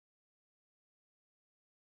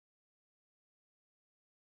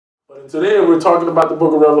But today we're talking about the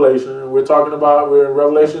book of Revelation, and we're in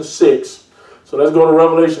Revelation 6. So let's go to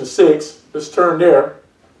Revelation 6. Let's turn there.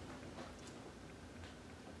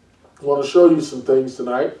 I want to show you some things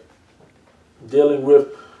tonight dealing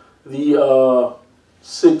with the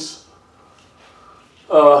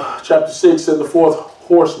chapter 6 and the fourth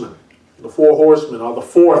horseman. The four horsemen, or the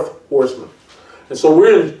fourth horseman. And so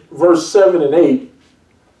we're in verse 7 and 8.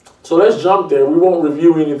 So let's jump there. We won't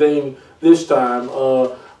review anything this time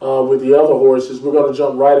with the other horses. We're going to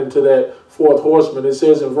jump right into that fourth horseman. It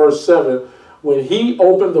says in verse 7, when he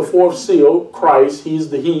opened the fourth seal, Christ, he's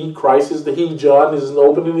the he, Christ is the he, John isn't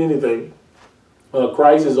opening anything.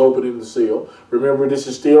 Christ is opening the seal. Remember, this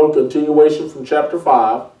is still a continuation from chapter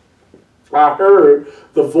 5. I heard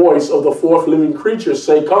the voice of the fourth living creature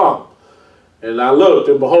say, come. And I looked,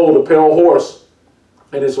 and behold, a pale horse,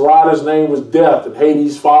 and his rider's name was Death, and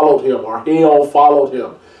Hades followed him, or hell followed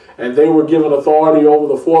him. And they were given authority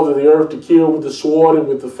over the fourth of the earth to kill with the sword, and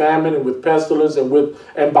with the famine, and with pestilence, and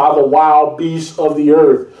by the wild beasts of the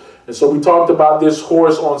earth. And so we talked about this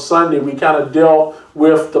horse on Sunday. We kind of dealt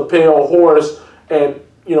with the pale horse, and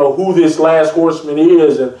you know who this last horseman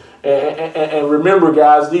is. And remember,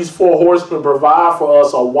 guys, these four horsemen provide for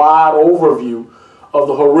us a wide overview of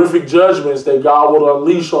the horrific judgments that God will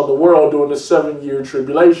unleash on the world during the 7-year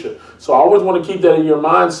tribulation. So I always want to keep that in your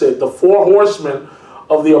mindset. The four horsemen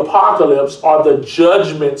of the apocalypse are the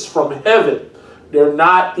judgments from heaven. They're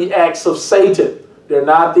not the acts of Satan. They're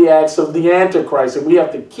not the acts of the Antichrist. And we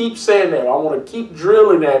have to keep saying that. I want to keep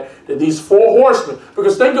drilling that these four horsemen.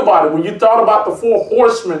 Because think about it. When you thought about the four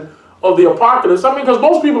horsemen of the apocalypse, I mean, because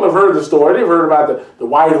most people have heard the story. They've heard about the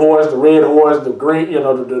white horse, the red horse, the green,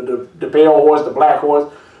 the pale horse, the black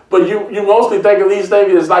horse. But you mostly think of these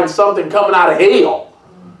things as like something coming out of hell.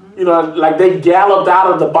 You know, like they galloped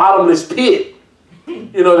out of the bottomless pit.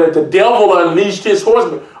 You know, that the devil unleashed his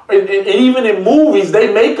horsemen. And even in movies,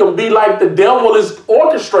 they make them be like the devil is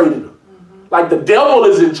orchestrating them. Like the devil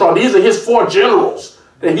is in charge. These are his four generals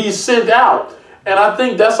that he sent out. And I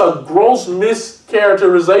think that's a gross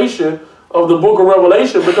mischaracterization of the book of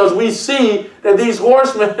Revelation, because we see that these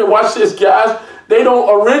horsemen, watch this, guys, they don't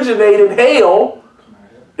originate in hell.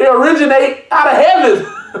 They originate out of heaven.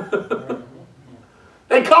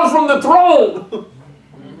 They come from the throne.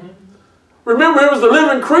 Remember, it was the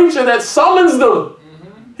living creature that summons them.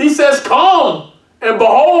 He says, come, and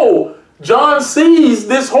behold, John sees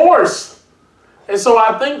this horse. And so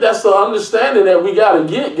I think that's the understanding that we got to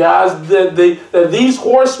get, guys, that these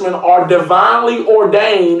horsemen are divinely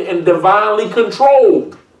ordained and divinely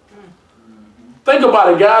controlled. Think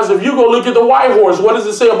about it, guys. If you go look at the white horse, what does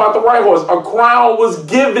it say about the white horse? A crown was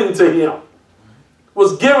given to him.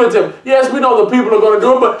 Was given to him. Yes, we know the people are going to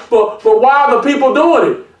do it, but why are the people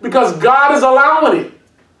doing it? Because God is allowing it.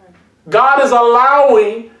 God is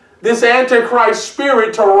allowing this Antichrist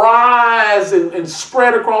spirit to rise and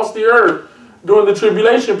spread across the earth during the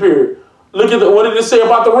tribulation period. Look at what did it say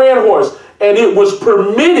about the red horse? And it was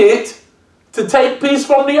permitted to take peace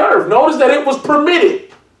from the earth. Notice that it was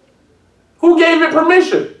permitted. Who gave it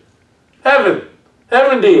permission? Heaven.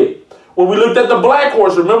 Heaven did. When we looked at the black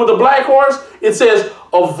horse, remember the black horse? It says,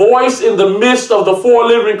 a voice in the midst of the four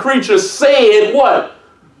living creatures said what?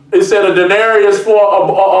 It said a denarius for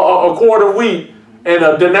a quart of wheat and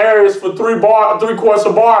a denarius for 3 quarts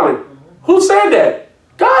of barley. Who said that?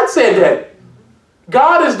 God said that.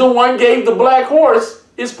 God is the one gave the black horse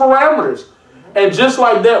its parameters. And just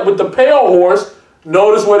like that with the pale horse,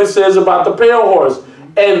 notice what it says about the pale horse.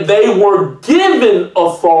 And they were given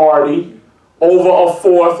authority over a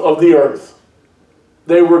fourth of the earth.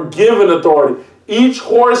 They were given authority. Each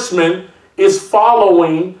horseman is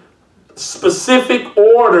following specific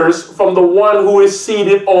orders from the one who is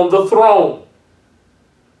seated on the throne.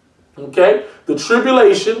 Okay? The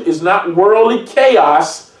tribulation is not worldly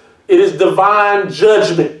chaos. It is divine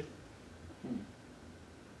judgment.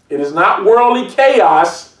 It is not worldly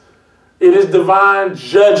chaos. It is divine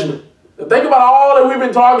judgment. Now think about all that we've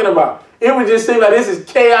been talking about. It would just seem like this is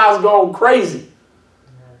chaos going crazy.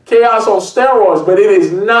 Chaos on steroids, but it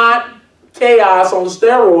is not chaos on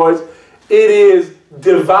steroids. It is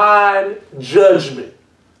divine judgment.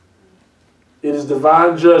 It is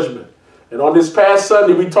divine judgment. And on this past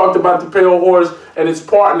Sunday, we talked about the pale horse and its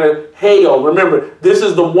partner, Hail. Remember, this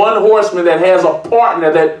is the one horseman that has a partner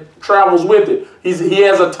that travels with it. He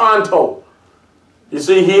has a Tonto. You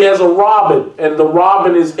see, he has a robin, and the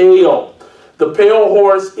robin is Hail. The pale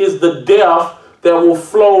horse is the death that will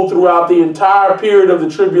flow throughout the entire period of the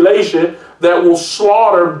tribulation that will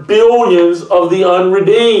slaughter billions of the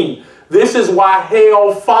unredeemed. This is why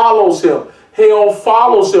hell follows him. hell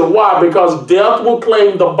follows him. Why? Because death will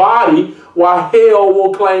claim the body while hell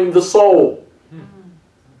will claim the soul.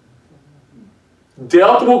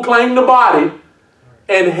 Death will claim the body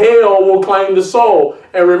and hell will claim the soul.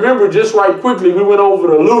 And remember, just right quickly, we went over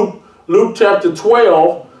to Luke chapter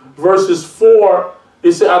 12, verses 4. I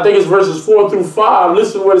think it's verses 4 through 5.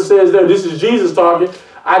 Listen to what it says there. This is Jesus talking.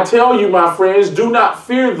 I tell you, my friends, do not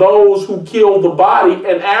fear those who kill the body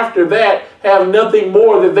and after that have nothing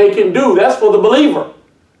more that they can do. That's for the believer.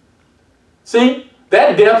 See,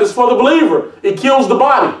 that death is for the believer. It kills the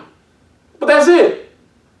body. But that's it.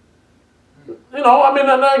 You know, I mean,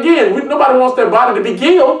 again, nobody wants their body to be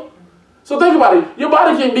killed. So think about it. Your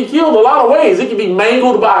body can be killed a lot of ways. It can be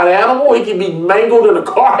mangled by an animal. It can be mangled in a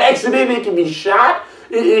car accident. It can be shot.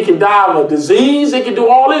 It can die of a disease. It can do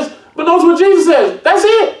all this. But notice what Jesus says. That's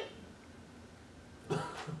it.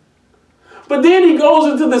 But then he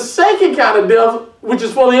goes into the second kind of death, which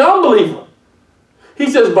is for the unbeliever. He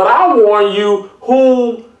says, but I warn you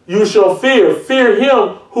whom you shall fear. Fear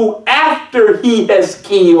him who after he has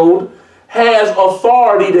killed has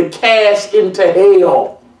authority to cast into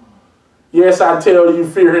hell. Yes, I tell you,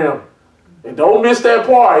 fear him. And don't miss that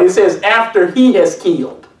part. It says after he has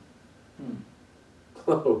killed.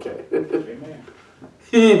 Okay. Amen.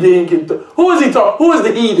 He didn't get the, who is he talking? Who is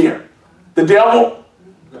the he there? The devil?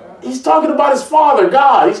 God. He's talking about his Father,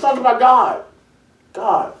 God. He's talking about God.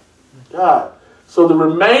 God. So the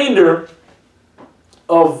remainder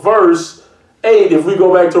of verse 8, if we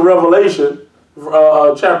go back to Revelation,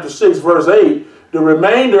 chapter 6, verse 8, the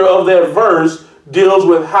remainder of that verse deals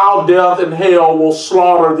with how death and hell will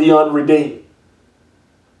slaughter the unredeemed.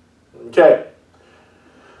 Okay.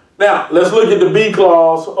 Now, let's look at the B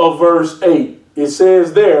clause of verse 8. It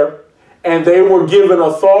says there, and they were given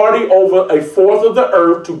authority over a fourth of the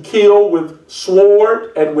earth to kill with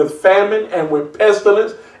sword and with famine and with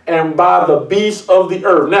pestilence and by the beasts of the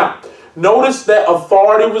earth. Now, notice that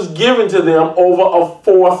authority was given to them over a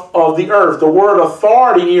fourth of the earth. The word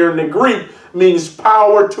authority here in the Greek means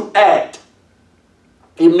power to act.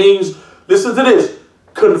 It means, listen to this,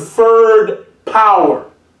 conferred power.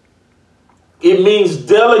 It means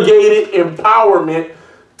delegated empowerment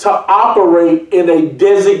to operate in a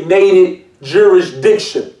designated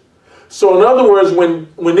jurisdiction. So in other words,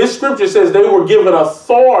 when this scripture says they were given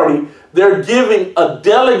authority, they're giving a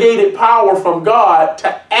delegated power from God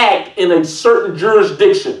to act in a certain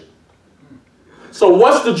jurisdiction. So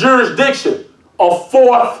what's the jurisdiction? A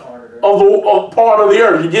fourth of part of the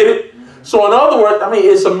earth. You get it? So in other words, I mean,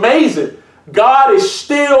 it's amazing. God is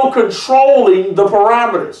still controlling the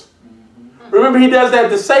parameters. Remember, he does that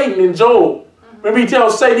to Satan in Job. Remember, he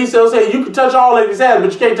tells Satan, he says, hey, you can touch all of his hands,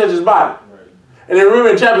 but you can't touch his body. Right. And then remember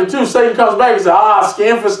in chapter 2, Satan comes back and says,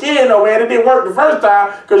 skin for skin, though, man. It didn't work the first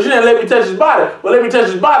time because you didn't let me touch his body. Well, let me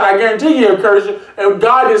touch his body. I guarantee you he'll curse you. And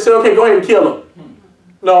God didn't say, okay, go ahead and kill him.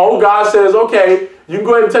 No, God says, okay, you can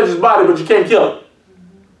go ahead and touch his body, but you can't kill him.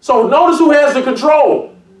 So notice who has the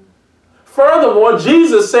control. Furthermore,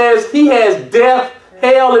 Jesus says he has death,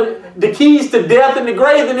 hell, and the keys to death and the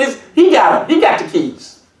grave. And he got them. He got the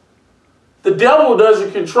keys. The devil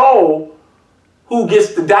doesn't control who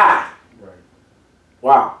gets to die. Right.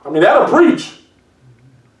 Wow. I mean, that'll preach.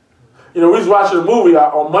 You know, we was watching a movie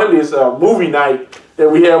on Monday. It's a movie night that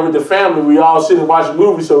we had with the family. We all sit and watch a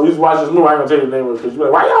movie. So we was watching this movie. I ain't going to tell you the name of it because you're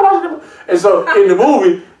like, why y'all watching it? And so in the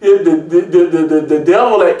movie, the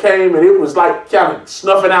devil that came and it was like kind of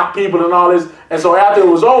snuffing out people and all this. And so after it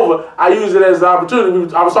was over, I used it as an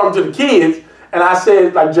opportunity. I was talking to the kids. And I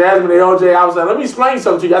said, like Jasmine and LJ, I was like, let me explain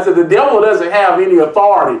something to you. I said, the devil doesn't have any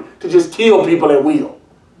authority to just kill people at will.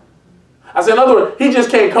 I said, in other words, he just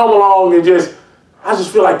can't come along and I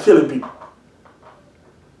just feel like killing people.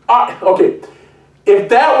 Okay, if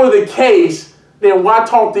that were the case, then why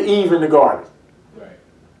talk to Eve in the garden? Right.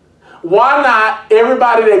 Why not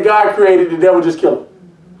everybody that God created, the devil just kill him?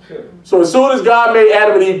 Sure. So as soon as God made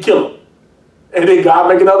Adam and Eve, kill him. And then God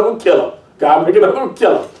make another one, kill him. God make another one,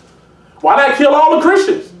 kill him. Why not kill all the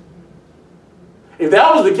Christians? If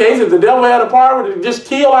that was the case, if the devil had a power to just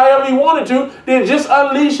kill however he wanted to, then just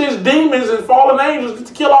unleash his demons and fallen angels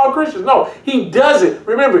to kill all Christians. No, he doesn't.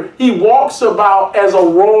 Remember, he walks about as a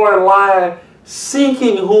roaring lion,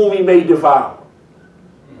 seeking whom he may devour.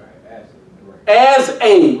 As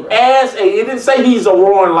a. It didn't say he's a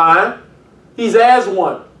roaring lion. He's as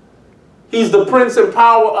one. He's the prince and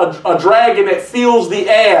power, a dragon that fills the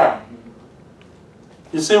air.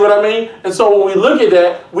 You see what I mean? And so when we look at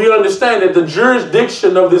that, we understand that the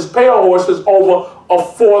jurisdiction of this pale horse is over a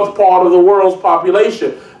fourth part of the world's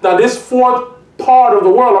population. Now this fourth part of the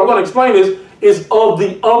world, I'm going to explain this, is of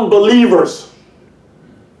the unbelievers.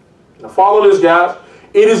 Now follow this, guys.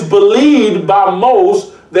 It is believed by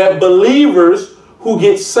most that believers who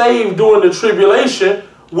get saved during the tribulation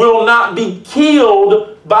will not be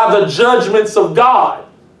killed by the judgments of God.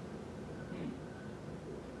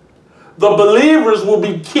 The believers will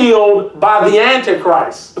be killed by the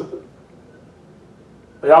Antichrist.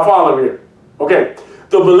 Y'all follow me here? Okay.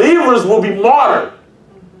 The believers will be martyred.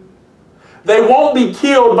 They won't be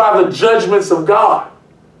killed by the judgments of God.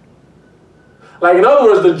 Like, in other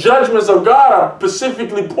words, the judgments of God are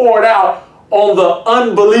specifically poured out on the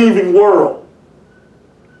unbelieving world.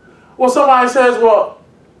 Well, somebody says, well,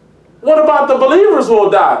 what about the believers who will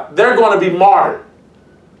die? They're going to be martyred.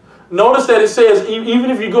 Notice that it says, even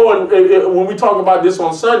if you go and when we talk about this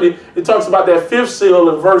on Sunday, it talks about that fifth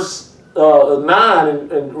seal in verse 9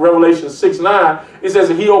 in Revelation 6:9. It says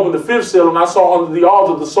that he opened the fifth seal, and I saw under the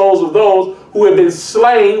altar the souls of those who had been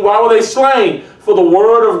slain. Why were they slain? For the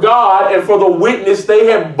word of God and for the witness they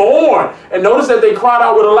had borne. And notice that they cried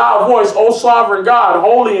out with a loud voice, O sovereign God,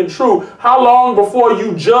 holy and true, how long before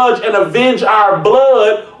you judge and avenge our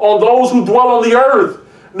blood on those who dwell on the earth?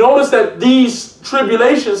 Notice that these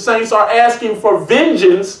tribulation saints are asking for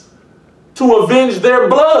vengeance to avenge their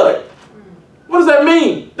blood. What does that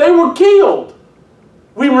mean? They were killed.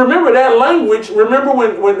 We remember that language. Remember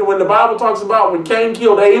when the Bible talks about when Cain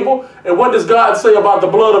killed Abel? And what does God say about the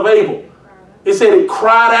blood of Abel? It said it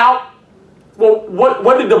cried out. Well,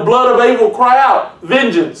 what did the blood of Abel cry out?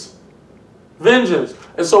 Vengeance. Vengeance.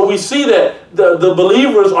 And so we see that the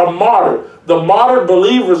believers are martyred. The martyred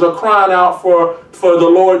believers are crying out for the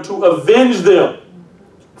Lord to avenge them.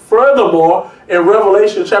 Furthermore, in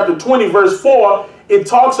Revelation chapter 20, verse 4, it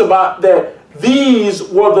talks about that these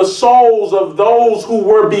were the souls of those who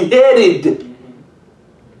were beheaded.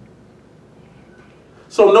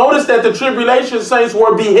 So notice that the tribulation saints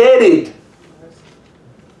were beheaded.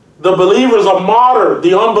 The believers are martyred.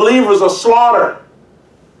 The unbelievers are slaughtered.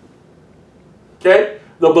 Okay?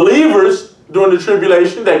 The believers during the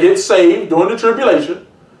tribulation that get saved during the tribulation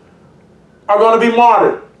are going to be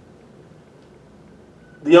martyred.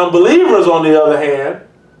 The unbelievers, on the other hand,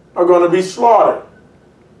 are going to be slaughtered.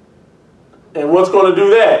 And what's going to do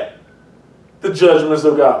that? The judgments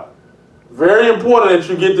of God. Very important that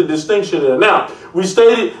you get the distinction there. Now, we've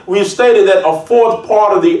stated that a fourth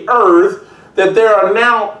part of the earth, that there are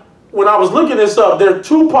now, when I was looking this up, there are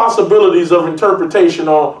two possibilities of interpretation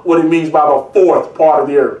on what it means by the fourth part of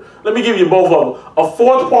the earth. Let me give you both of them. A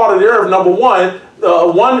fourth part of the earth, number one,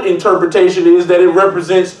 one interpretation is that it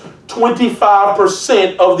represents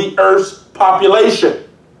 25% of the earth's population.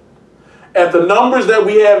 At the numbers that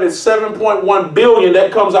we have at 7.1 billion,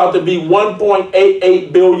 that comes out to be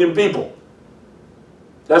 1.88 billion people.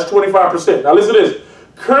 That's 25%. Now listen to this.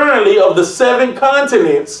 Currently, of the 7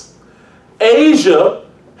 continents, Asia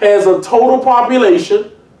has a total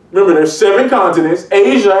population. Remember, there's 7 continents.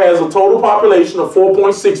 Asia has a total population of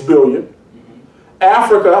 4.6 billion.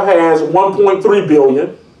 Africa has 1.3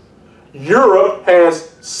 billion. Europe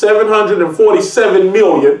has 747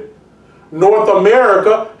 million. North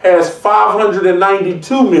America has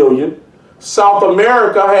 592 million. South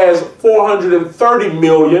America has 430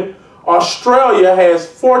 million. Australia has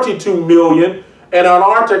 42 million. And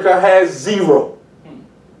Antarctica has 0.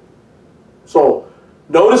 So,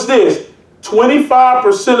 notice this.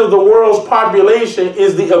 25% of the world's population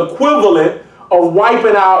is the equivalent of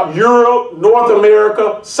wiping out Europe, North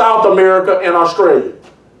America, South America, and Australia.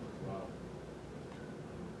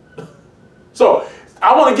 So,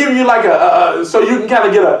 I want to give you like so you can kind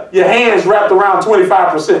of get your hands wrapped around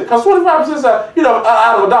 25%. Because 25% is, out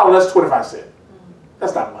of a dollar, that's 25 cents.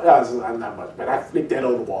 That's not much. That's not much, man. I flicked that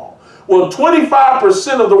on the wall. Well,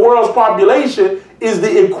 25% of the world's population is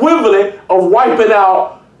the equivalent of wiping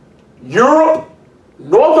out Europe,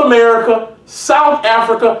 North America, South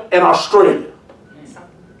Africa, and Australia.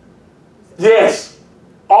 Yes.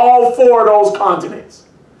 All 4 of those continents.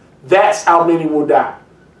 That's how many will die.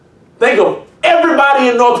 Think of everybody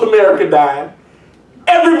in North America dying,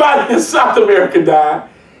 everybody in South America dying,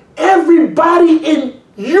 everybody in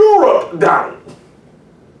Europe dying.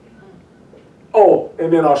 Oh,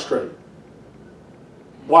 and then Australia.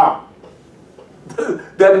 Wow.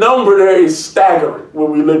 That number there is staggering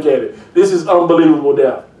when we look at it. This is unbelievable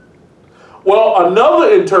death. Well,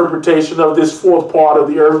 another interpretation of this fourth part of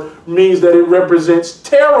the earth means that it represents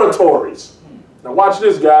territories. Now watch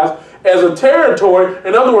this, guys. As a territory,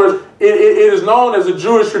 in other words, it is known as a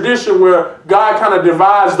Jewish tradition where God kind of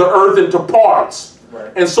divides the earth into parts.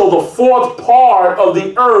 Right. And so the fourth part of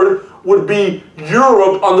the earth would be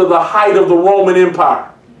Europe under the height of the Roman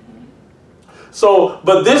Empire. So,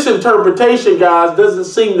 but this interpretation, guys, doesn't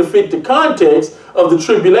seem to fit the context of the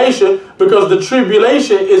tribulation, because the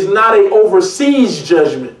tribulation is not an overseas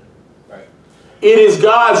judgment. Right. It is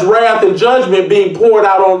God's wrath and judgment being poured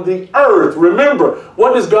out on the earth. Remember,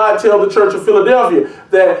 what does God tell the church of Philadelphia?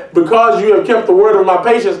 That because you have kept the word of my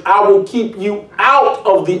patience, I will keep you out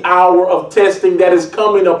of the hour of testing that is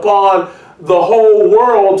coming upon the whole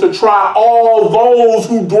world to try all those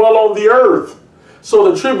who dwell on the earth.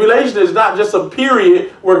 So the tribulation is not just a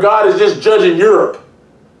period where God is just judging Europe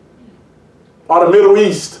or the Middle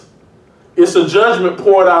East. It's a judgment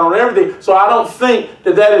poured out on everything. So I don't think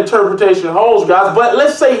that that interpretation holds, guys. But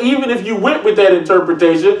let's say even if you went with that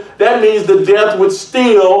interpretation, that means the death would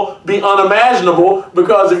still be unimaginable,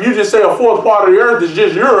 because if you just say a fourth part of the earth is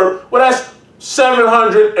just Europe, well, that's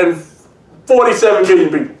 747 million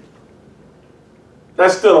people.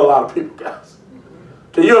 That's still a lot of people, guys.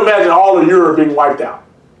 Can you imagine all of Europe being wiped out?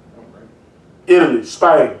 Italy,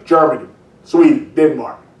 Spain, Germany, Sweden,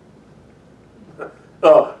 Denmark,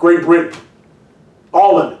 Great Britain,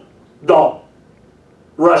 all of it, gone.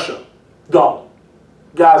 Russia, gone.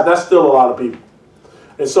 Guys, that's still a lot of people.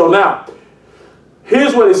 And so now,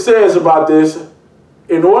 here's what it says about this.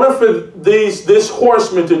 In order for this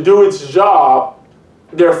horseman to do its job,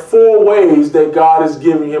 there are 4 ways that God is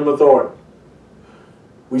giving him authority.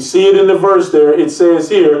 We see it in the verse there. It says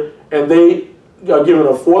here, and they are given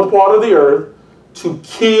a fourth part of the earth to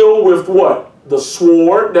kill with what? The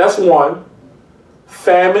sword, that's 1.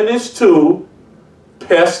 Famine is 2.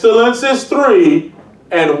 Pestilence is 3.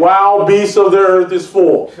 And wild beasts of the earth is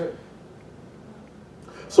 4.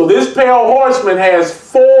 So this pale horseman has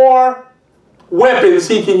 4 weapons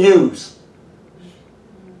he can use.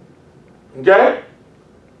 Okay?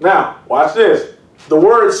 Now, watch this. The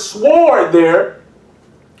word sword there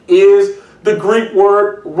is the Greek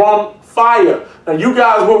word rhamphia. Now you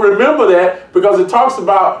guys will remember that because it talks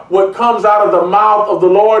about what comes out of the mouth of the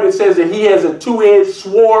Lord. It says that he has a 2-edged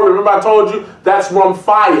sword. Remember I told you that's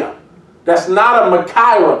rhamphia. That's not a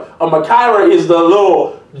machaira. A machaira is the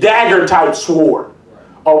little dagger type sword.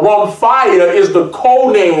 A rhamphia is the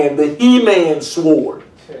Conan, the He-Man sword.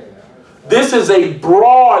 This is a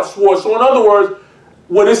broad sword. So in other words,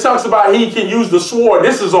 when it talks about he can use the sword,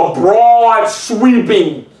 this is a broad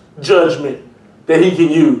sweeping judgment that he can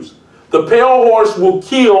use. The pale horse will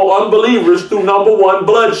kill unbelievers through, number 1,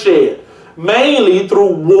 bloodshed, mainly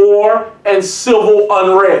through war and civil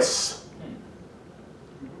unrest.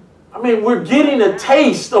 I mean, we're getting a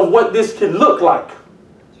taste of what this can look like.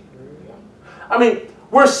 I mean,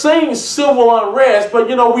 we're seeing civil unrest, but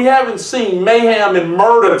you know, we haven't seen mayhem and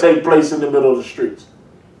murder take place in the middle of the streets.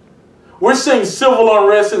 We're seeing civil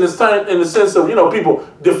unrest in the sense of, you know, people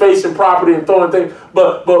defacing property and throwing things.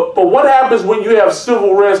 But what happens when you have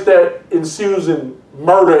civil unrest that ensues in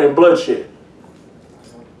murder and bloodshed?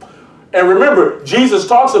 And remember, Jesus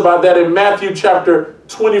talks about that in Matthew chapter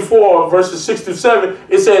 24, verses 6 through 7.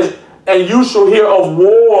 It says, and you shall hear of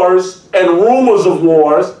wars and rumors of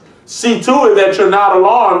wars. See to it that you're not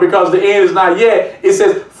alarmed, because the end is not yet. It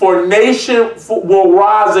says, for nation will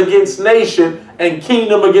rise against nation and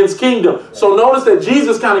kingdom against kingdom. So notice that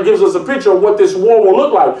Jesus kind of gives us a picture of what this war will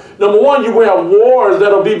look like. Number 1, you will have wars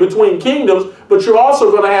that will be between kingdoms, but you're also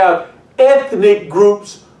going to have ethnic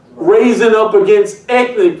groups raising up against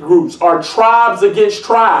ethnic groups, or tribes against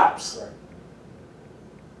tribes.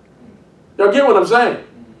 Y'all get what I'm saying?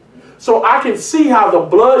 So I can see how the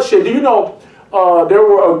bloodshed, do you know, there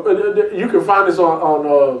were, you can find this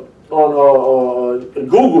on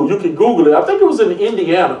Google. You can Google it. I think it was in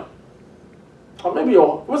Indiana. Or maybe,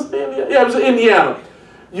 was it Indiana? Yeah, it was in Indiana.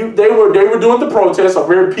 They were doing the protest, a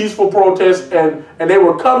very peaceful protest, and they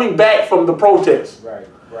were coming back from the protest. Right.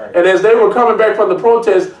 And as they were coming back from the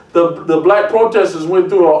protest, the black protesters went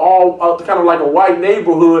through kind of like a white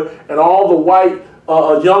neighborhood, and all the white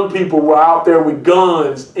young people were out there with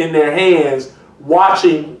guns in their hands,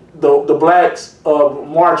 watching the blacks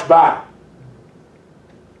march by.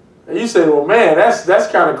 And you say, well, man, that's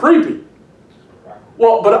kind of creepy.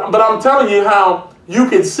 Well, but I'm telling you how you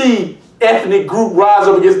can see ethnic group rise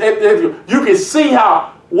up against ethnic group. You can see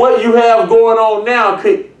how what you have going on now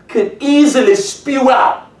could easily spew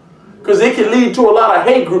out, because it can lead to a lot of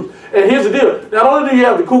hate groups. And here's the deal. Not only do you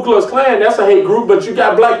have the Ku Klux Klan, that's a hate group, but you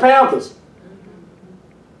got Black Panthers.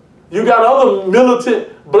 You got other militant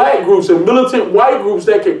black groups and militant white groups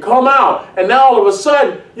that can come out. And now all of a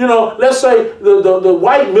sudden, you know, let's say the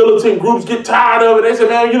white militant groups get tired of it. They say,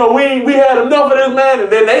 man, you know, we had enough of this, man. And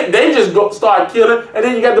then they just start killing. And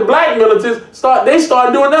then you got the black militants, they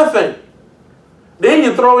start doing their thing. Then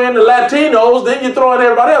you throw in the Latinos, then you throw in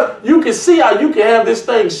everybody else. You can see how you can have this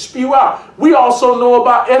thing spew out. We also know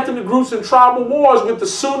about ethnic groups and tribal wars with the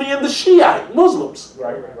Sunni and the Shiite Muslims.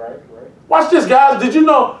 Right. Watch this, guys. Did you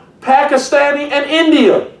know Pakistani and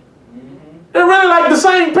India? They're really like the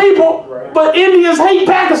same people, but Indians hate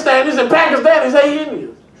Pakistanis and Pakistanis hate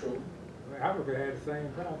Indians. True. Africa had the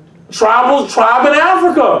same Tribe problem. in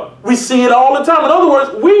Africa. We see it all the time. In other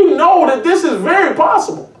words, we know that this is very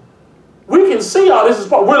possible. We can see how this is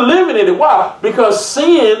possible. We're living in it. Why? Because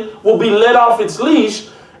sin will be let off its leash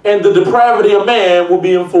and the depravity of man will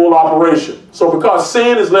be in full operation. So because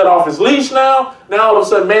sin is let off its leash now all of a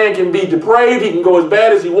sudden man can be depraved. He can go as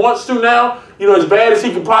bad as he wants to now. You know, as bad as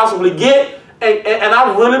he can possibly get. And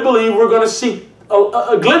I really believe we're going to see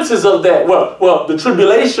glimpses of that. Well, the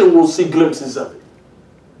tribulation will see glimpses of it.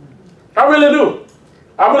 I really do.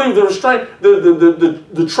 I believe the restraint,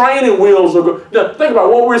 the training wheels are going. Now, think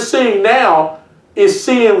about what we're seeing now is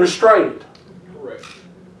sin restrained. Correct.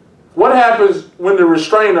 What happens when the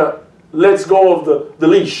restrainer lets go of the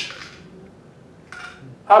leash?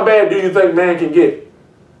 How bad do you think man can get?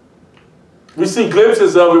 We see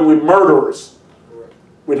glimpses of it with murderers,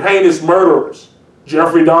 with heinous murderers.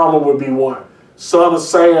 Jeffrey Dahmer would be one. Son of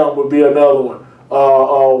Sam would be another one.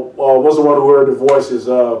 What's the one who heard the voices?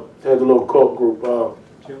 Had the little cult group.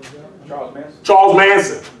 Charles Manson. Charles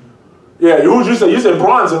Manson. Yeah, who'd you say? You said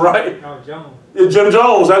Bronson, right? Oh, Jones. Yeah, Jim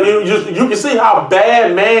Jones. You can see how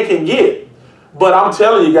bad man can get. But I'm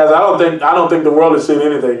telling you guys, I don't think the world has seen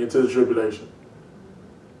anything into the tribulation.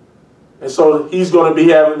 And so he's going to be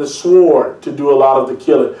having the sword to do a lot of the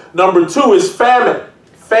killing. Number 2 is famine.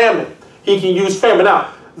 Famine. He can use famine.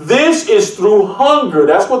 Now, this is through hunger.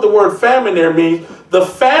 That's what the word famine there means. The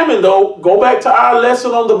famine, though, go back to our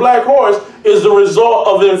lesson on the black horse, is the result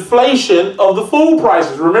of inflation of the food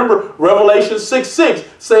prices. Remember, Revelation 6:6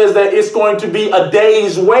 says that it's going to be a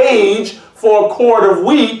day's wage for a quart of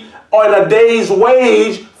wheat or a day's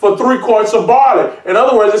wage for 3 quarts of barley. In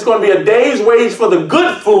other words, it's going to be a day's wage for the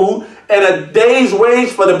good food and a day's wage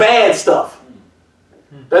for the bad stuff.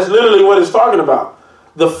 That's literally what it's talking about.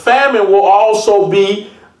 The famine will also be,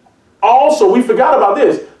 we forgot about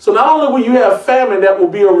this. So not only will you have famine that will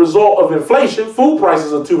be a result of inflation, food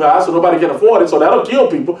prices are too high, so nobody can afford it, so that'll kill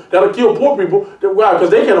people. That'll kill poor people. Why? Because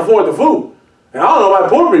they can't afford the food. And I don't know about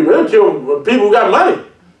poor people. It'll kill people who got money.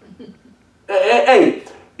 Hey,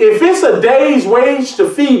 if it's a day's wage to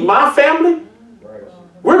feed my family,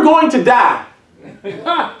 we're going to die.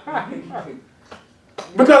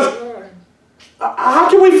 Because how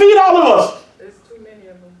can we feed all of us? There's too many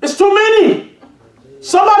of them. It's too many.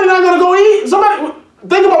 Somebody not going to go eat. Somebody,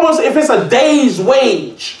 think about if it's a day's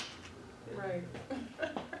wage. Right.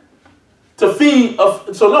 To feed.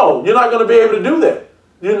 So no, you're not going to be able to do that.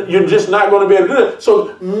 You're just not going to be able to do that.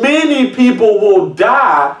 So many people will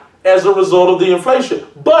die as a result of the inflation.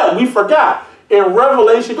 But we forgot. In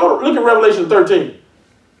Revelation, look at Revelation 13.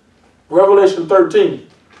 Revelation 13.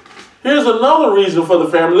 Here's another reason for the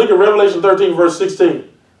famine. Look at Revelation 13, verse 16.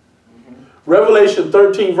 Revelation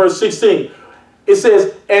 13, verse 16. It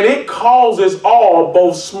says, and it causes all,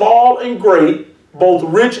 both small and great, both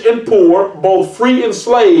rich and poor, both free and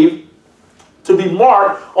slave, to be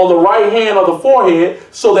marked on the right hand of the forehead,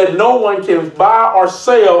 so that no one can buy or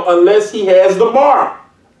sell unless he has the mark.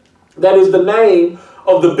 That is the name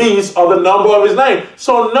of the beast or the number of his name.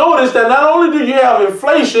 So notice that not only do you have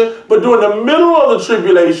inflation, but during the middle of the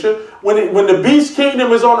tribulation, when the beast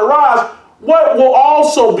kingdom is on the rise, what will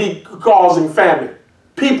also be causing famine?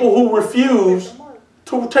 People who refuse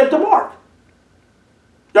to take the mark.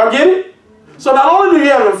 Y'all get it? So not only do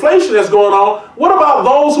you have inflation that's going on, what about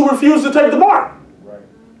those who refuse to take the mark?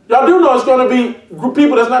 Y'all do know it's going to be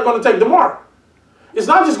people that's not going to take the mark. It's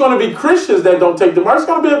not just going to be Christians that don't take the mark. It's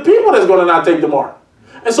going to be the people that's going to not take the mark.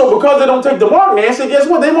 And so because they don't take the mark, Nancy, guess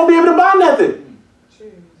what? They won't be able to buy nothing.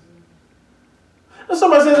 And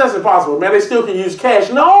somebody says that's impossible. Man, they still can use cash.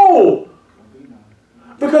 No.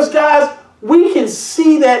 Because, guys, we can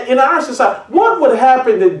see that in our society. What would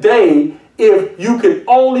happen today if you could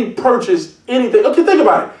only purchase anything? Okay, think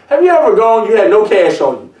about it. Have you ever gone, you had no cash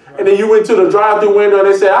on you, and then you went to the drive-thru window and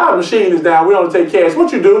they said, our machine is down, we don't take cash.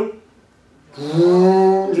 What you do?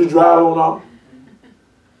 Just drive on off.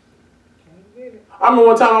 I remember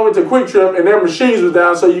one time I went to Quick Trip and their machines was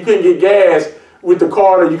down, so you couldn't get gas with the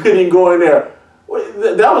card, or you couldn't even go in there.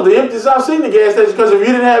 That was the emptiest I've seen the gas station, because if you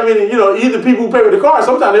didn't have any, either people who pay with the card,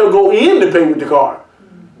 sometimes they'll go in to pay with the card.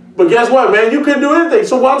 But guess what, man? You couldn't do anything.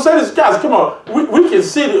 So what I'm saying is, guys, come on. We can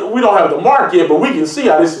see that we don't have the mark yet, but we can see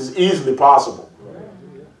how this is easily possible.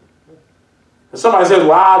 And somebody says,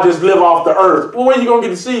 well, I'll just live off the earth. Well, where are you going to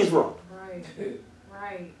get the seeds from?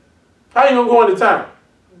 Right. How you going to go into town?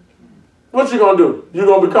 What you going to do? You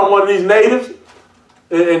going to become one of these natives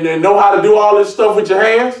and know how to do all this stuff with your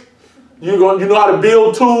hands? You know how to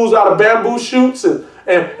build tools out of bamboo shoots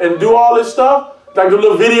and do all this stuff? Like the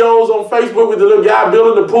little videos on Facebook with the little guy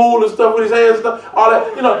building the pool and stuff with his hands and stuff. All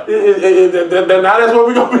that, you know, now that's what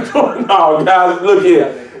we're going to be doing. No, guys, look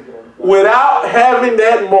here. Without having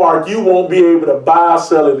that mark, you won't be able to buy or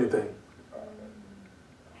sell anything.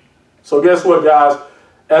 So guess what, guys?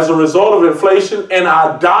 As a result of inflation and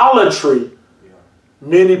idolatry,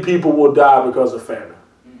 many people will die because of famine.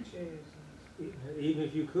 Even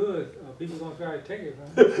if you could, people are going to try to take it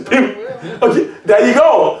from you. Okay, there you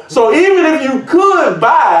go. So even if you could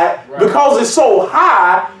buy it, because it's so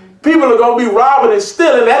high, people are going to be robbing and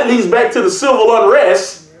stealing. That leads back to the civil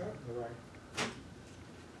unrest.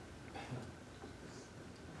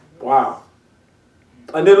 Wow.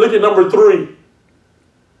 And then look at number 3.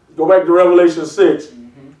 Go back to Revelation 6.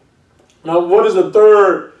 Now, what is the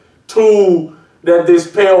third tool that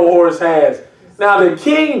this pale horse has? Now, the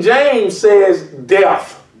King James says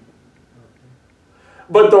death.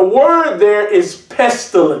 But the word there is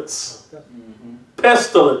pestilence.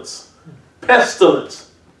 Pestilence.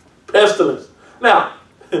 Pestilence. Pestilence. Now,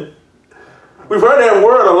 we've heard that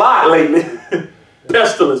word a lot lately.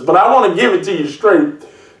 Pestilence. But I want to give it to you straight.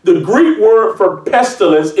 The Greek word for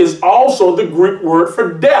pestilence is also the Greek word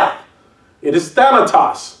for death. It is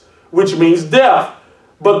thanatos, which means death.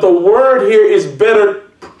 But the word here is better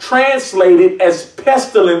translated as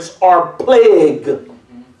pestilence or plague.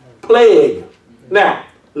 Plague. Now,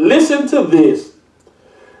 listen to this.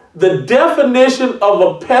 The definition of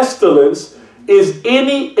a pestilence is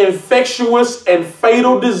any infectious and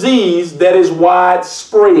fatal disease that is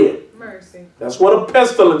widespread. Mercy. That's what a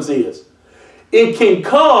pestilence is. It can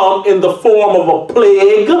come in the form of a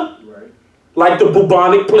plague, like the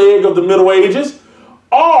bubonic plague of the Middle Ages,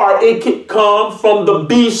 or it can come from the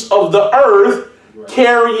beasts of the earth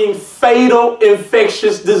carrying fatal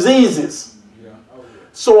infectious diseases.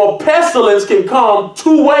 So a pestilence can come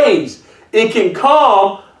 2 ways. It can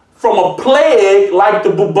come from a plague like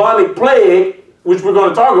the bubonic plague, which we're going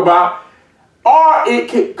to talk about, or it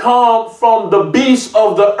can come from the beasts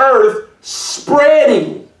of the earth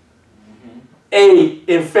spreading a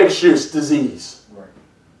infectious disease.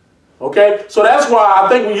 Okay, so that's why I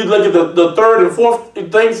think when you look at the third and fourth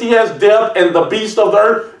things he has, death and the beast of the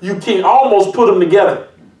earth, you can almost put them together.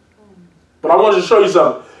 But I want to show you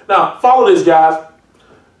something. Now, follow this, guys.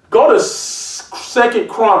 Go to 2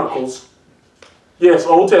 Chronicles. Yes,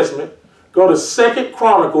 Old Testament. Go to 2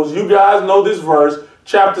 Chronicles. You guys know this verse,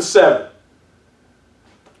 chapter 7.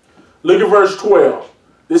 Look at verse 12.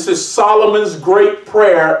 This is Solomon's great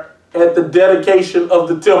prayer at the dedication of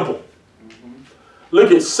the temple.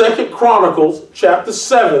 Look at 2 Chronicles chapter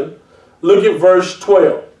 7. Look at verse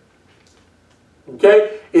 12.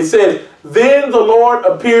 Okay? It says, Then the Lord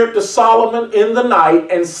appeared to Solomon in the night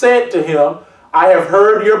and said to him, I have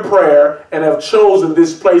heard your prayer and have chosen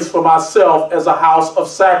this place for myself as a house of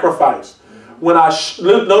sacrifice. When notice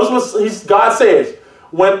what God says,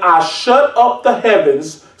 when I shut up the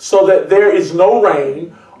heavens so that there is no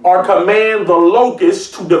rain, or command the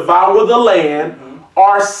locusts to devour the land,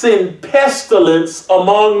 or send pestilence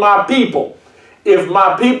among my people. If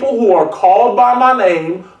my people who are called by my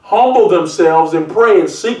name humble themselves and pray and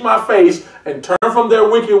seek my face and turn from their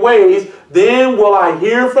wicked ways, then will I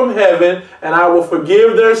hear from heaven and I will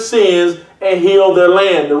forgive their sins and heal their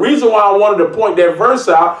land. The reason why I wanted to point that verse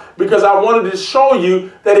out, because I wanted to show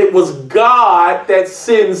you that it was God that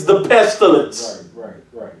sends the pestilence.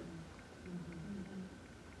 Right.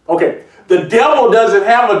 Okay, the devil doesn't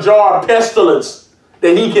have a jar of pestilence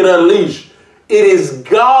that he can unleash. It is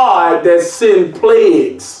God that sends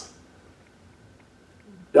plagues.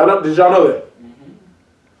 Did y'all know that?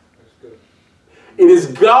 That's good. It is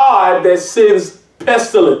God that sends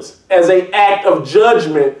pestilence as an act of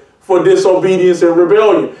judgment for disobedience and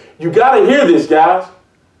rebellion. You got to hear this, guys.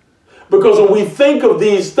 Because when we think of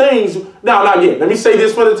these things, now again, let me say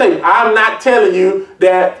this for the tape. I'm not telling you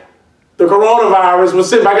that the coronavirus was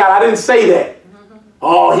sent by God. I didn't say that.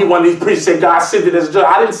 Oh, he one of these preachers said God sent it as a judge.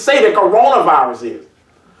 I didn't say that coronavirus is.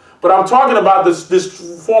 But I'm talking about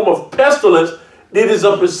this form of pestilence. It is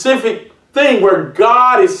a specific thing where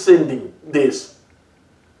God is sending this.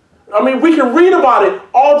 I mean, we can read about it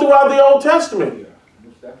all throughout the Old Testament.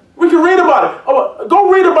 We can read about it.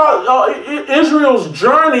 Go read about Israel's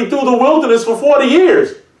journey through the wilderness for 40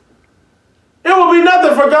 years. It would be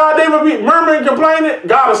nothing for God. They would be murmuring, complaining.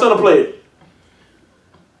 God will send a plague.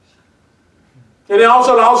 And then all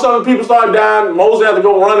of a sudden people start dying. Moses had to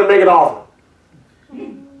go run and make an offering.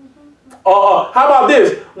 How about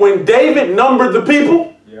this? When David numbered the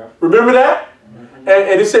people, Remember that?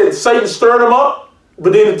 And it said Satan stirred him up,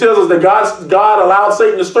 but then it tells us that God allowed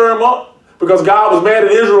Satan to stir him up because God was mad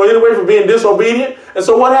at Israel anyway for being disobedient. And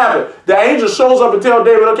so what happened? The angel shows up and tells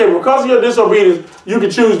David, okay, because of your disobedience, you can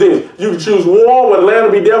choose this. You can choose war, where the land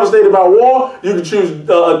will be devastated by war. You can choose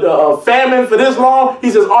famine for this long. He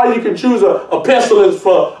says, or you can choose a pestilence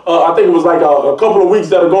for, I think it was like a couple of weeks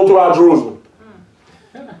that'll go throughout Jerusalem.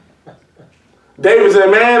 David said,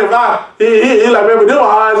 man, he like,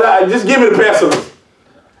 man, just give me the pestilence.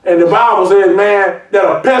 And the Bible says, man, that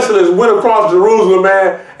a pestilence went across Jerusalem,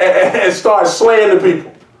 man, and started slaying the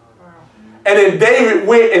people. And then David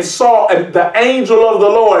went and saw the angel of the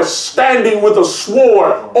Lord standing with a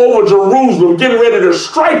sword over Jerusalem, getting ready to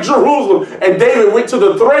strike Jerusalem. And David went to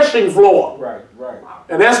the threshing floor. Right.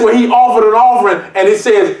 And that's where he offered an offering. And it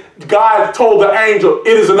says, God told the angel,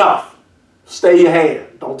 it is enough. Stay your hand.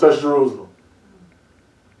 Don't touch Jerusalem.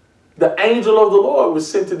 The angel of the Lord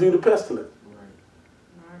was sent to do the pestilence.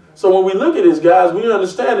 So when we look at this, guys, we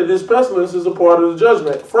understand that this pestilence is a part of the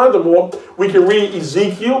judgment. Furthermore, we can read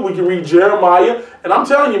Ezekiel, we can read Jeremiah, and I'm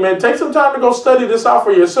telling you, man, take some time to go study this out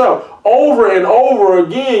for yourself. Over and over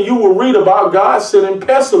again, you will read about God sending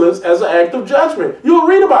pestilence as an act of judgment. You'll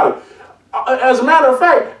read about it. As a matter of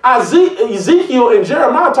fact, Ezekiel and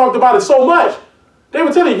Jeremiah talked about it so much. They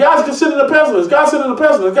would tell you, God's sending the pestilence, God's sending the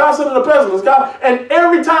pestilence, God's sending the pestilence, God. And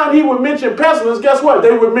every time he would mention pestilence, guess what?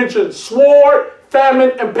 They would mention sword,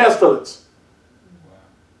 famine, and pestilence.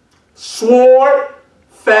 Sword,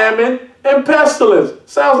 famine, and pestilence.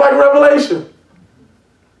 Sounds like Revelation.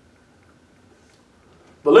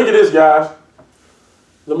 But look at this, guys.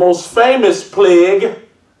 The most famous plague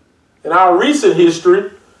in our recent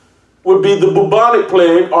history would be the bubonic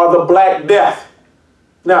plague or the Black Death.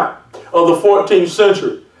 Now, of the 14th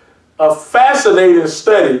century. A fascinating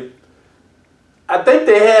study. I think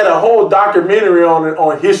they had a whole documentary on it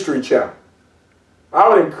on History Channel. I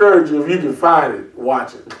would encourage you, if you can find it,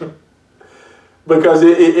 watch it. Because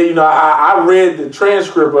I read the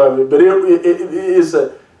transcript of it, but it's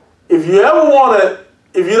a, if you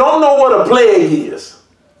don't know what a plague is,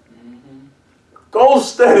 go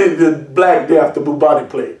study the Black Death, the bubonic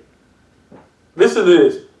plague. Listen to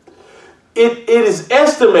this. It is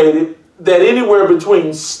estimated that anywhere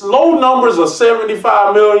between low numbers of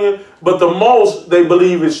 75 million, but the most they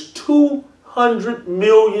believe is 200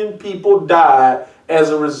 million people died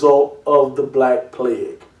as a result of the Black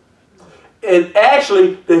Plague. And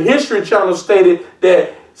actually, the History Channel stated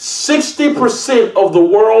that 60% of the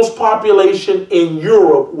world's population in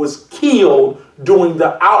Europe was killed during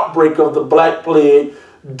the outbreak of the Black Plague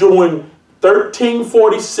during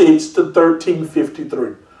 1346 to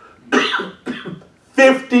 1353.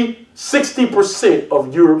 60%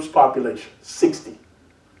 of Europe's population. 60.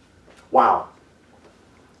 Wow.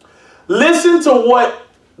 Listen to what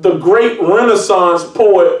the great Renaissance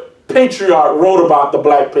poet Patriarch wrote about the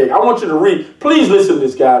Black Plague. I want you to read. Please listen to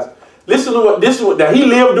this, guys. Listen to what now he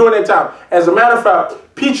lived during that time. As a matter of fact,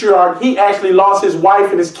 Patriarch, he actually lost his wife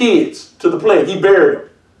and his kids to the plague. He buried them.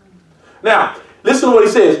 Now, listen to what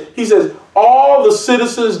he says. He says, all the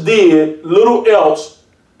citizens did little else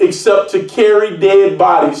except to carry dead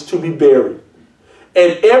bodies to be buried.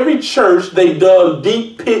 At every church they dug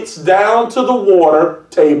deep pits down to the water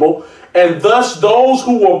table, and thus those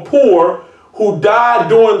who were poor, who died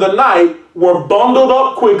during the night, were bundled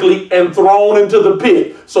up quickly and thrown into the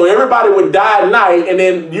pit. So everybody would die at night, and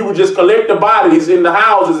then you would just collect the bodies in the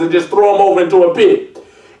houses and just throw them over into a pit.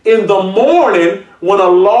 In the morning, when a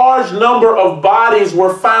large number of bodies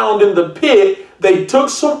were found in the pit, they took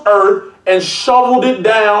some earth and shoveled it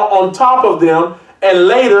down on top of them, and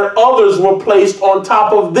later others were placed on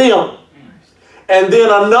top of them. And then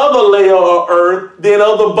another layer of earth, then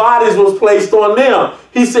other bodies was placed on them.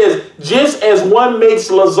 He says, just as one makes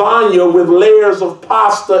lasagna with layers of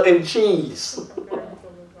pasta and cheese.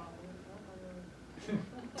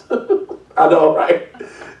 I know, right?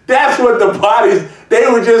 That's what the bodies, they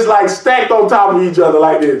were just like stacked on top of each other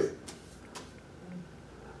like this.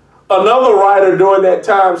 Another writer during that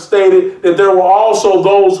time stated that there were also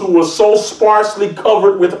those who were so sparsely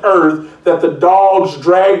covered with earth that the dogs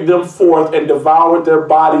dragged them forth and devoured their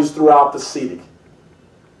bodies throughout the city.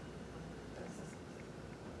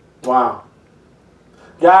 Wow.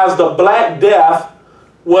 Guys, the Black Death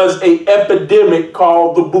was an epidemic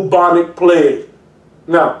called the bubonic plague.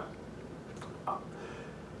 Now,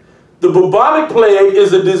 the bubonic plague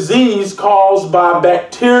is a disease caused by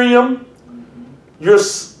bacterium.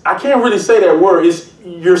 I can't really say that word. It's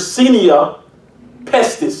Yersinia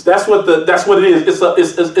pestis. That's what it is.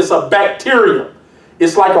 It's a bacterium.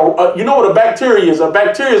 It's like you know what a bacteria is? A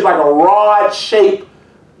bacteria is like a rod-shaped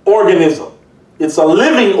organism. It's a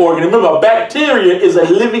living organism. Remember, a bacteria is a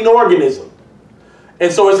living organism.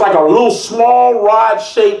 And so it's like a little small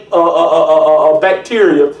rod-shaped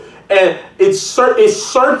bacteria. And it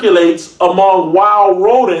circulates among wild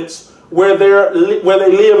rodents where they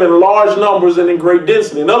live in large numbers and in great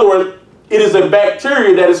density. In other words, it is a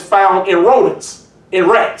bacteria that is found in rodents, in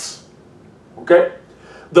rats. Okay?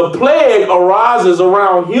 The plague arises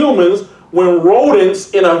around humans when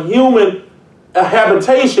rodents in a human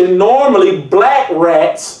habitation, normally black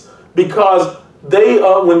rats, because they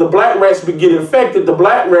when the black rats get infected, the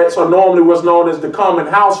black rats are normally what's known as the common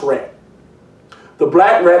house rat. The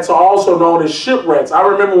black rats are also known as ship rats. I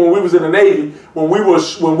remember when we was in the Navy, when we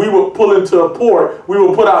would pull into a port, we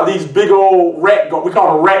would put out these big old we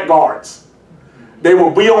call them rat guards. They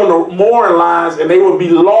would be on the mooring lines, and they would be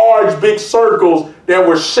large, big circles that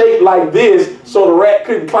were shaped like this, so the rat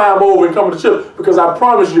couldn't climb over and come to the ship. Because I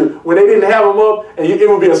promise you, when they didn't have them up, and it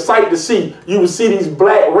would be a sight to see, you would see these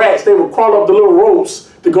black rats. They would crawl up the little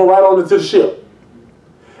ropes to go right on into the ship.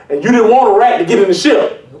 And you didn't want a rat to get in the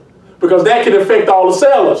ship, because that could affect all the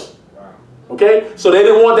sailors. Okay, so they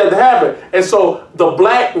didn't want that to happen. And so the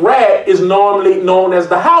black rat is normally known as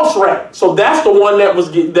the house rat. So that's the one that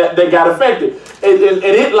that got affected. And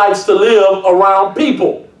it likes to live around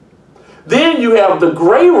people. Then you have the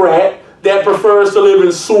gray rat that prefers to live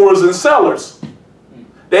in sewers and cellars.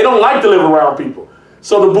 They don't like to live around people.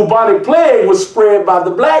 So the bubonic plague was spread by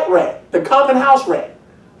the black rat, the common house rat.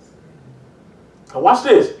 Now watch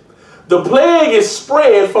this. The plague is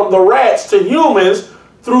spread from the rats to humans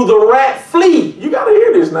through the rat flea. You got to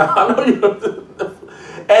hear this now. I know you.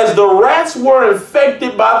 As the rats were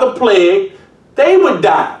infected by the plague, they would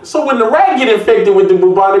die. So when the rat get infected with the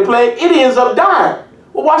bubonic plague, it ends up dying.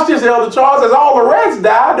 Well, watch this, Elder Charles. As all the rats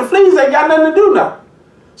die, the fleas ain't got nothing to do now.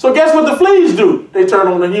 So guess what the fleas do? They turn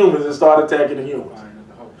on the humans and start attacking the humans.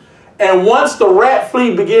 And once the rat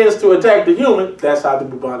flea begins to attack the human, that's how the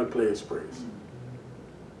bubonic plague spreads.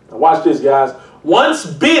 Now watch this, guys. Once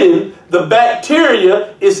bitten, the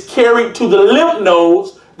bacteria is carried to the lymph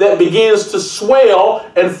nodes that begins to swell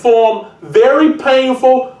and form very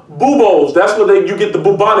painful buboes. That's where you get the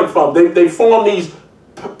bubonic from. They form these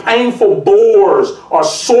painful bores or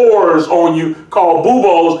sores on you called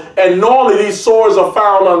buboes, and normally these sores are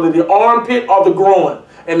found under the armpit or the groin,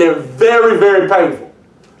 and they're very, very painful.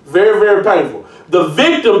 Very, very painful. The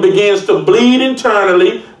victim begins to bleed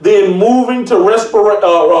internally, then moving to it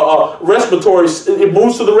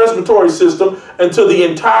moves to the respiratory system until the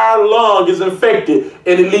entire lung is infected,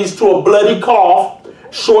 and it leads to a bloody cough,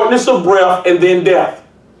 shortness of breath, and then death.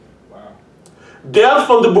 Wow. Death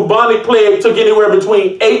from the bubonic plague took anywhere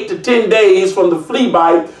between 8 to 10 days from the flea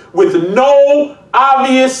bite, with no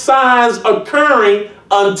obvious signs occurring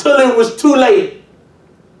until it was too late.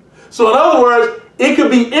 So in other words, it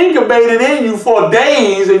could be incubated in you for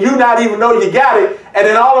days and you not even know you got it, and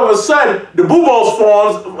then all of a sudden the buboes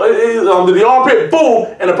forms under the armpit, boom,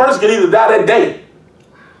 and the person can either die that day.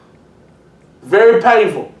 Very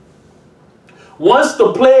painful. Once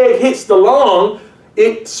the plague hits the lung,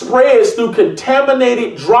 it spreads through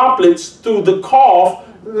contaminated droplets through the cough.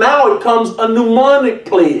 Now it comes a pneumonic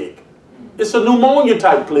plague. It's a pneumonia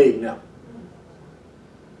type plague now.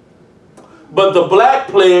 But the black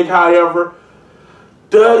plague, however,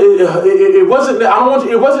 it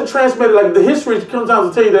wasn't transmitted, like the history comes down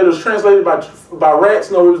to tell you that it was translated by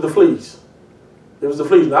rats. No, it was the fleas. It was the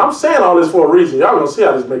fleas. Now I'm saying all this for a reason. Y'all gonna see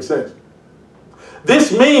how this makes sense.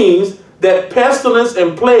 This means that pestilence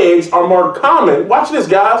and plagues are more common, watch this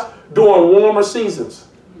guys, during warmer seasons.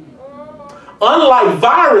 Unlike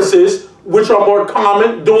viruses, which are more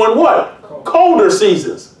common during what? Colder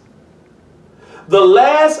seasons. The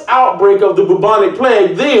last outbreak of the bubonic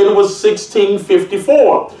plague then was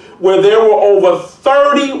 1654, where there were over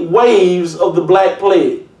 30 waves of the black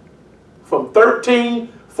plague. From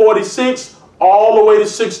 1346 all the way to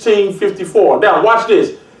 1654. Now watch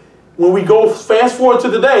this. When we go fast forward to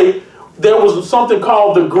today, there was something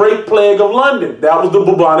called the Great Plague of London. That was the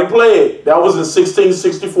bubonic plague. That was in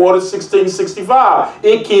 1664 to 1665.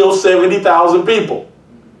 It killed 70,000 people.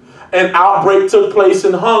 An outbreak took place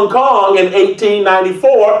in Hong Kong in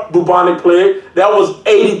 1894, bubonic plague. That was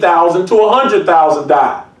 80,000 to 100,000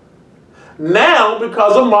 died. Now,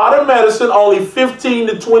 because of modern medicine, only 15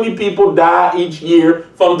 to 20 people die each year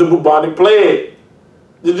from the bubonic plague.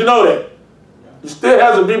 Did you know that? You still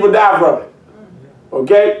have some people die from it.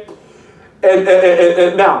 Okay?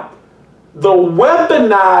 And now, the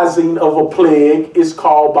weaponizing of a plague is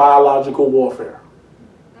called biological warfare.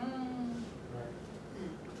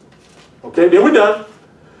 Okay, then we're done.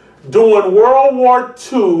 During World War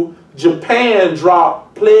II, Japan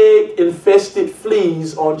dropped plague-infested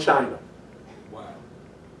fleas on China. Wow.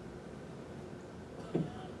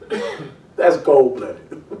 That's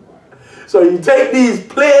cold-blooded. So you take these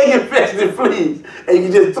plague-infested fleas and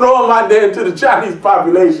you just throw them out there into the Chinese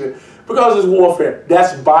population because it's warfare.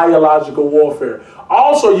 That's biological warfare.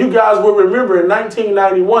 Also, you guys will remember in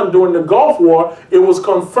 1991 during the Gulf War, it was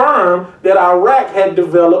confirmed that Iraq had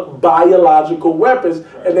developed biological weapons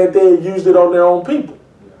and that they had used it on their own people.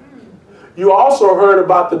 You also heard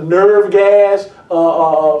about the nerve gas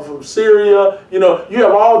from Syria. You know, you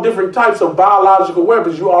have all different types of biological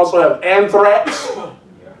weapons. You also have anthrax.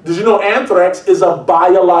 Did you know anthrax is a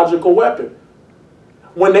biological weapon?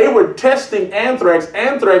 When they were testing anthrax,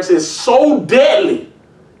 anthrax is so deadly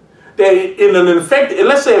that in an infected,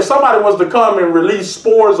 let's say if somebody was to come and release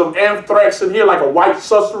spores of anthrax in here, like a white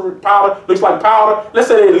suspect powder, looks like powder, let's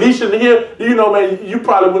say they release it in here, you know, man, you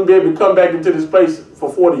probably wouldn't be able to come back into this place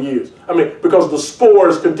for 40 years. I mean, because the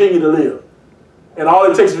spores continue to live. And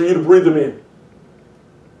all it takes is for you to breathe them in.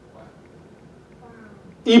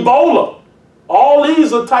 Ebola. All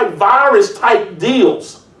these are virus type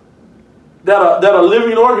deals that are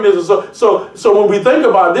living organisms. So when we think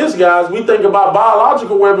about this, guys, we think about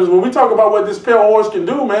biological weapons. When we talk about what this pale horse can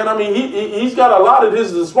do, man, I mean, he's got a lot at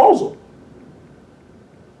his disposal.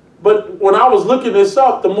 But when I was looking this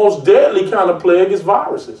up, the most deadly kind of plague is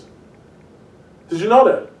viruses. Did you know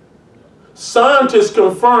that? Scientists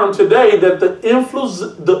confirm today that the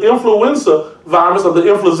influenza virus, or the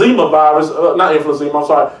emphysema virus, not emphysema, I'm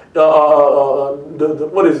sorry,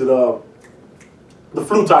 what is it? The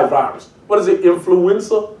flu-type virus. What is it?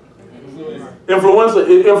 Influenza?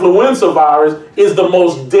 Influenza virus is the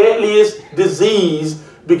most deadliest disease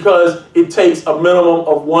because it takes a minimum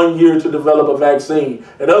of 1 year to develop a vaccine.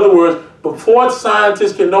 In other words, before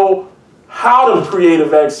scientists can know how to create a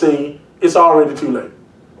vaccine, it's already too late.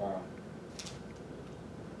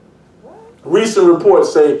 Recent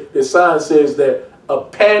reports say that science says that a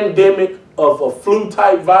pandemic of a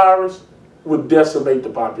flu-type virus would decimate the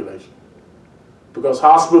population because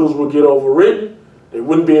hospitals would get overwritten. They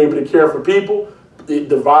wouldn't be able to care for people.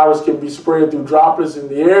 The virus can be spread through droplets in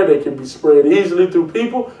the air. They can be spread easily through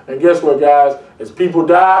people. And guess what, guys? As people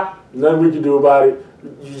die, nothing we can do about it.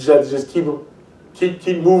 You just have to just keep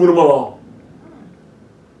moving them along.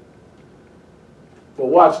 But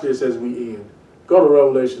watch this as we end. Go to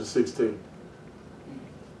Revelation 16.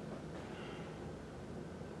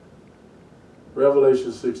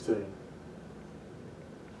 Revelation 16.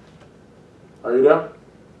 Are you there?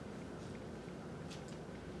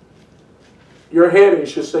 Your heading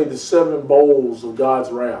should say the 7 bowls of God's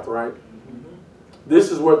wrath, right?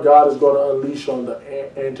 This is what God is going to unleash on the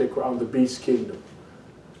Antichrist, on the beast kingdom.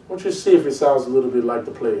 I want you to see if it sounds a little bit like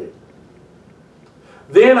the plague.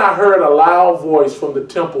 Then I heard a loud voice from the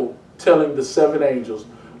temple telling the 7 angels,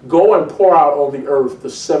 go and pour out on the earth the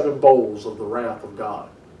 7 bowls of the wrath of God.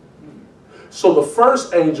 So the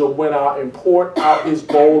first angel went out and poured out his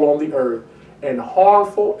bowl on the earth, and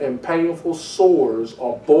harmful and painful sores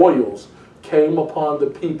or boils came upon the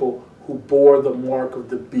people who bore the mark of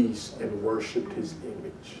the beast and worshipped his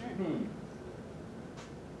image.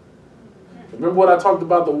 Remember what I talked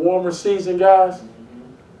about the warmer season, guys?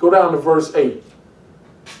 Go down to verse 8.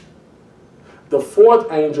 The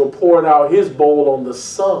 4th angel poured out his bowl on the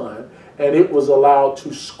sun, and it was allowed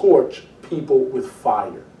to scorch people with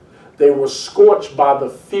fire. They were scorched by the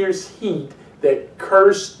fierce heat that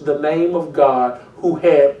cursed the name of God, who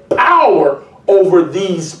had power over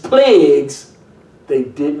these plagues. They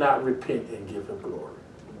did not repent and give him glory.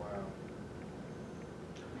 Wow.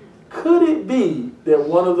 Could it be that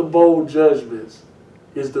one of the bold judgments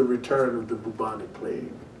is the return of the bubonic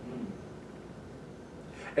plague?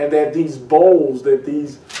 And that these bowls that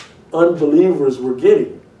these unbelievers were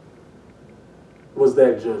getting was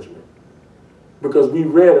that judgment? Because we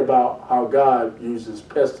read about how God uses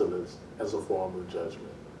pestilence as a form of judgment.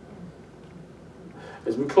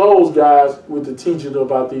 As we close, guys, with the teaching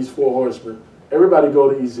about these 4 horsemen, everybody go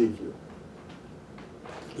to Ezekiel.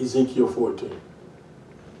 Ezekiel 14.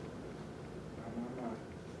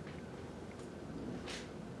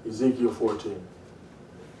 Ezekiel 14.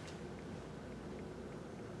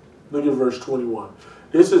 Look at verse 21.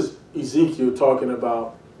 This is Ezekiel talking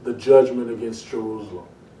about the judgment against Jerusalem.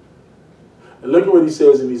 And look at what he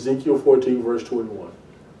says in Ezekiel 14, verse 21.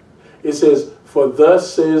 It says, for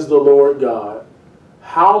thus says the Lord God,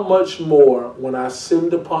 how much more when I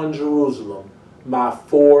send upon Jerusalem my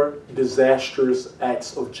 4 disastrous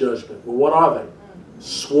acts of judgment. Well, what are they?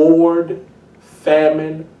 Sword,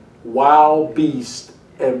 famine, wild beast,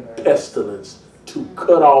 and pestilence, to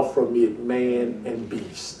cut off from it man and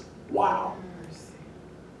beast. Wow.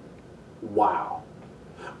 Wow.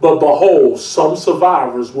 But behold, some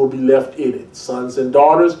survivors will be left in it, sons and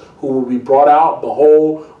daughters who will be brought out.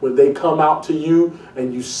 Behold, when they come out to you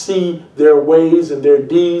and you see their ways and their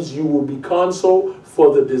deeds, you will be consoled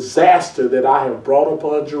for the disaster that I have brought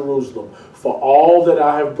upon Jerusalem, for all that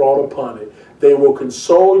I have brought upon it. They will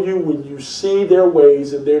console you when you see their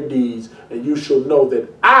ways and their deeds, and you shall know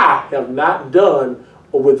that I have not done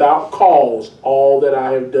or without cause all that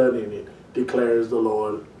I have done in it, declares the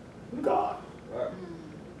Lord God.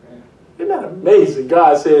 Isn't that amazing?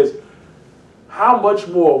 God says, how much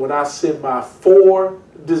more when I send my 4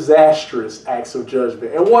 disastrous acts of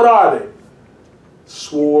judgment? And what are they?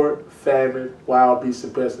 Sword, famine, wild beasts,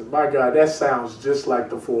 and pestilence. My God, that sounds just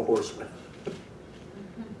like the 4 horsemen.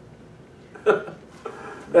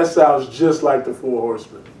 That sounds just like the 4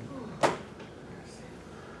 horsemen.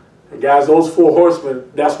 And guys, those 4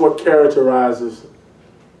 horsemen, that's what characterizes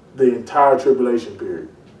the entire tribulation period.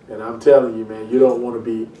 And I'm telling you, man, you don't want to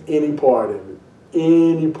be any part of it.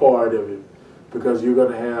 Any part of it. Because you're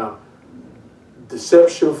going to have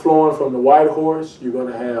deception flowing from the white horse. You're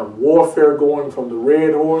going to have warfare going from the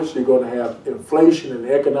red horse. You're going to have inflation and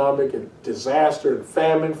economic and disaster and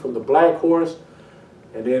famine from the black horse.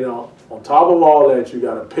 And then on top of all that, you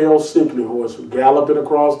got a pale, sickly horse galloping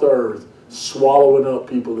across the earth, swallowing up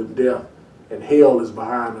people in death. And hell is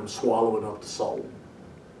behind them, swallowing up the soul.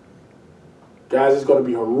 Guys, it's going to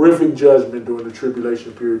be horrific judgment during the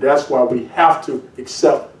tribulation period. That's why we have to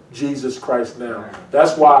accept Jesus Christ now.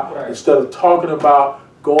 That's why instead of talking about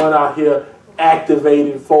going out here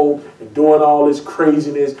activating folk and doing all this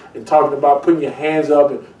craziness and talking about putting your hands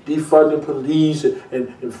up and defunding police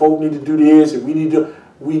and folk need to do this and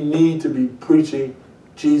we need to be preaching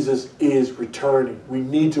Jesus is returning. We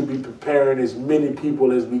need to be preparing as many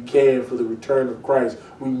people as we can for the return of Christ.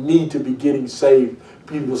 We need to be getting saved,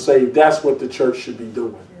 people saved. That's what the church should be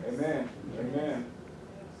doing. Amen. Amen.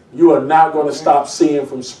 You are not going to stop sin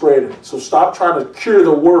from spreading. So stop trying to cure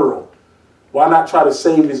the world. Why not try to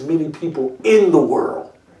save as many people in the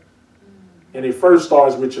world? And it first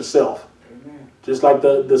starts with yourself. Just like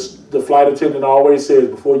the flight attendant always says,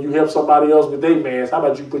 before you help somebody else with their mask, how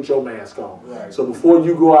about you put your mask on? Right. So before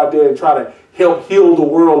you go out there and try to help heal the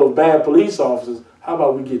world of bad police officers, how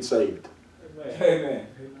about we get saved? Amen.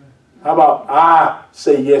 How about I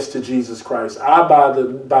say yes to Jesus Christ? I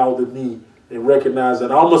bow the knee and recognize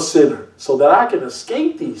that I'm a sinner so that I can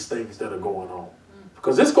escape these things that are going on.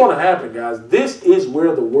 Because it's going to happen, guys. This is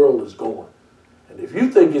where the world is going. And if you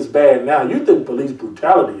think it's bad now, you think police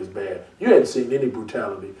brutality is bad. You hadn't seen any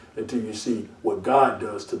brutality until you see what God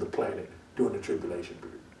does to the planet during the tribulation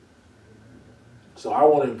period. So I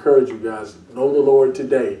want to encourage you guys, know the Lord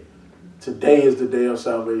today. Today is the day of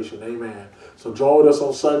salvation. Amen. So join with us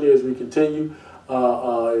on Sunday as we continue.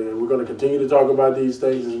 We're going to continue to talk about these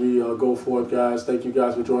things as we go forth, guys. Thank you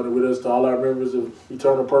guys for joining with us. To all our members of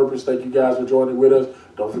Eternal Purpose, thank you guys for joining with us.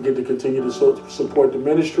 Don't forget to continue to support the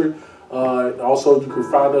ministry. Also, you can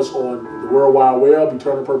find us on the World Wide Web,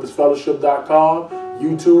 EternalPurposeFellowship.com,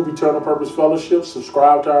 YouTube, Eternal Purpose Fellowship.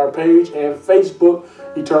 Subscribe to our page, and Facebook,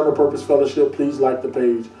 Eternal Purpose Fellowship. Please like the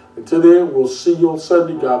page. Until then, we'll see you on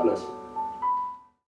Sunday. God bless.